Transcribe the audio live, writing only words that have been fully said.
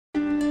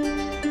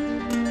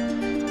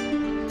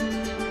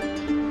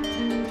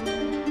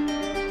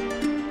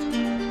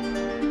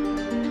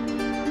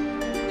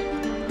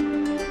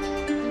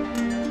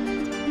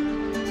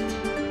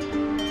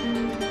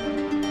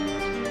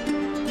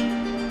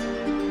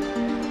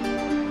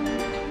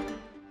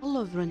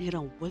Hello everyone here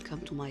and welcome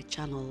to my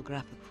channel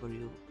Graphic for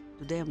You.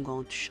 Today I'm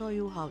going to show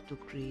you how to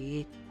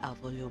create a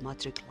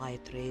volumetric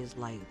light rays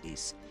like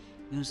this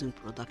using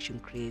Production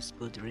Create's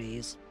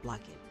Godrays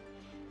plugin.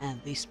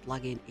 And this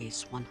plugin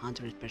is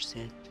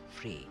 100%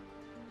 free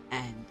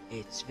and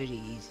it's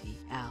very easy.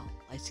 Now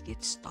let's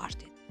get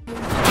started.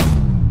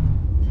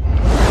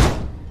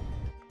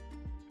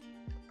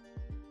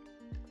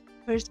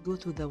 First go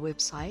to the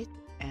website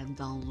and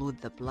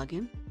download the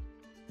plugin.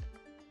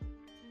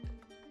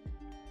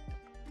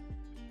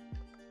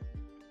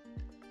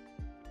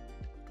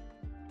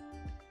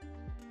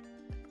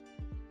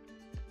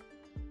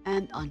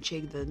 And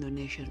uncheck the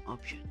donation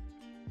option.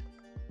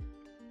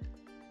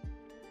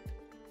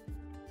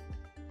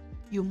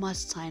 You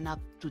must sign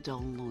up to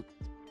download.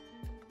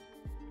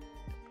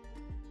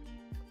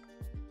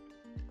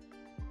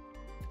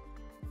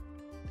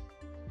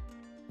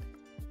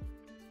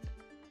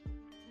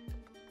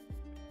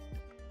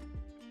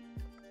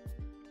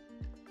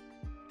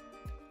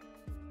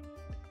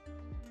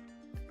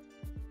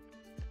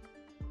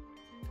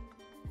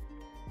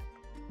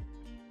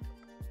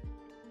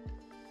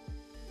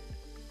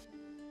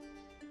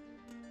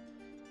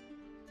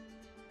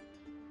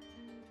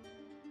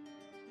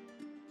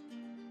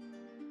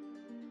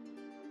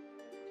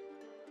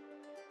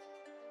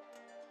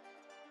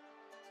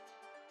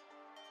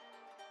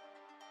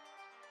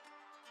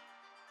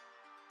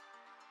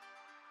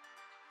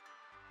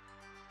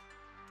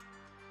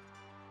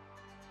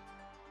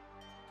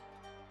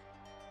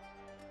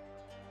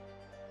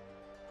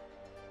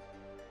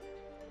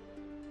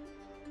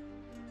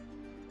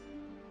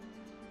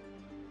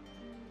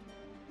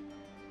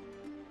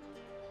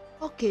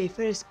 Okay,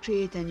 first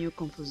create a new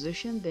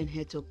composition, then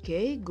hit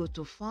OK, go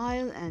to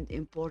File and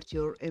import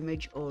your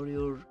image or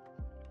your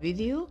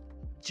video,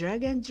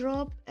 drag and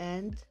drop,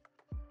 and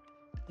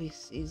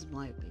this is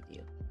my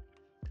video.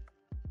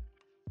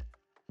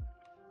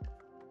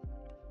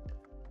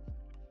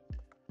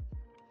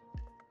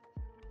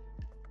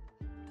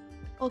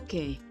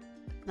 Okay,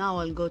 now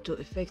I'll go to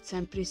Effects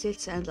and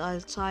Presets and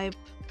I'll type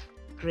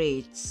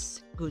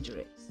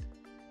Godrays,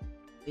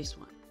 this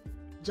one.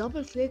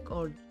 Double click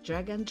or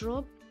drag and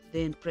drop,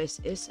 then press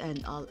S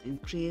and I'll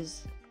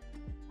increase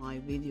my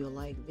video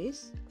like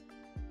this.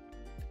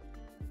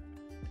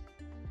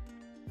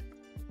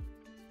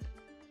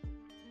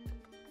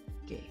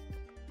 Okay,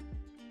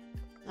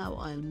 now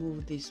I'll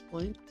move this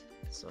point,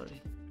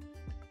 sorry.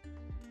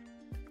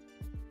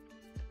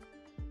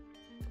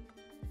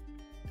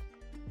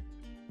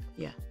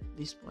 Yeah,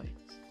 this point.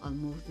 I'll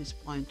move this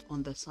point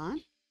on the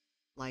sun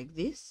like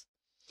this.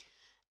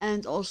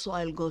 And also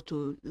I'll go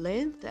to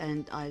length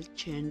and I'll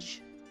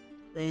change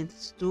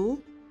length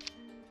to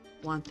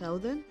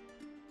 1000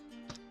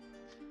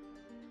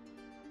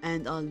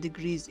 and I'll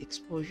decrease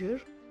exposure.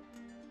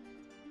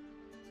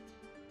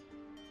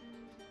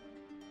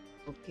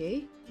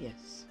 Okay,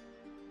 yes.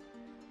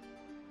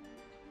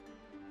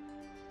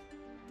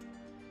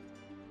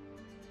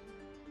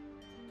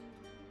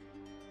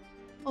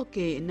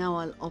 Okay, now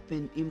I'll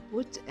open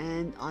input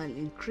and I'll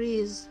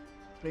increase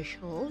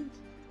threshold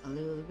a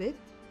little bit.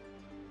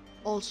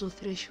 Also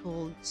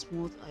threshold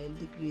smooth, I'll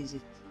decrease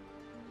it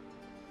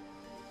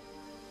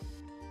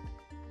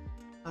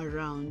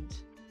around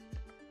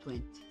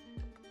 20.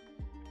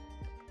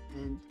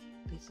 And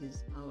this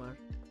is our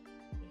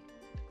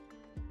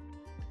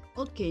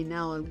okay,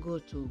 now I'll go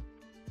to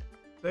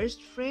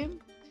first frame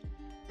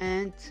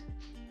and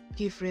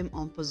keyframe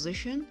on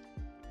position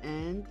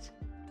and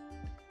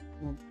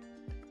move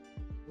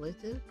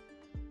little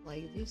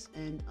like this,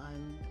 and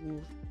I'll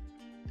move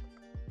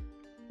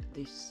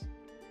this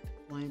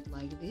point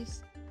like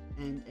this,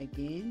 and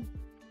again,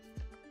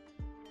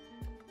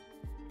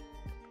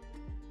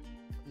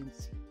 and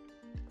see.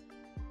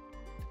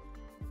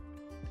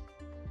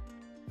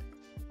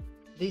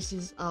 This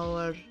is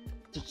our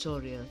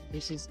tutorial.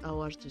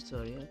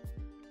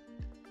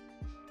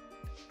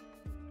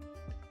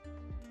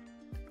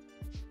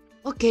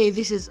 Okay,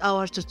 this is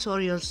our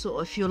tutorial. So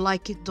if you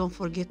like it, don't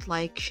forget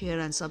like, share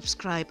and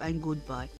subscribe, and goodbye.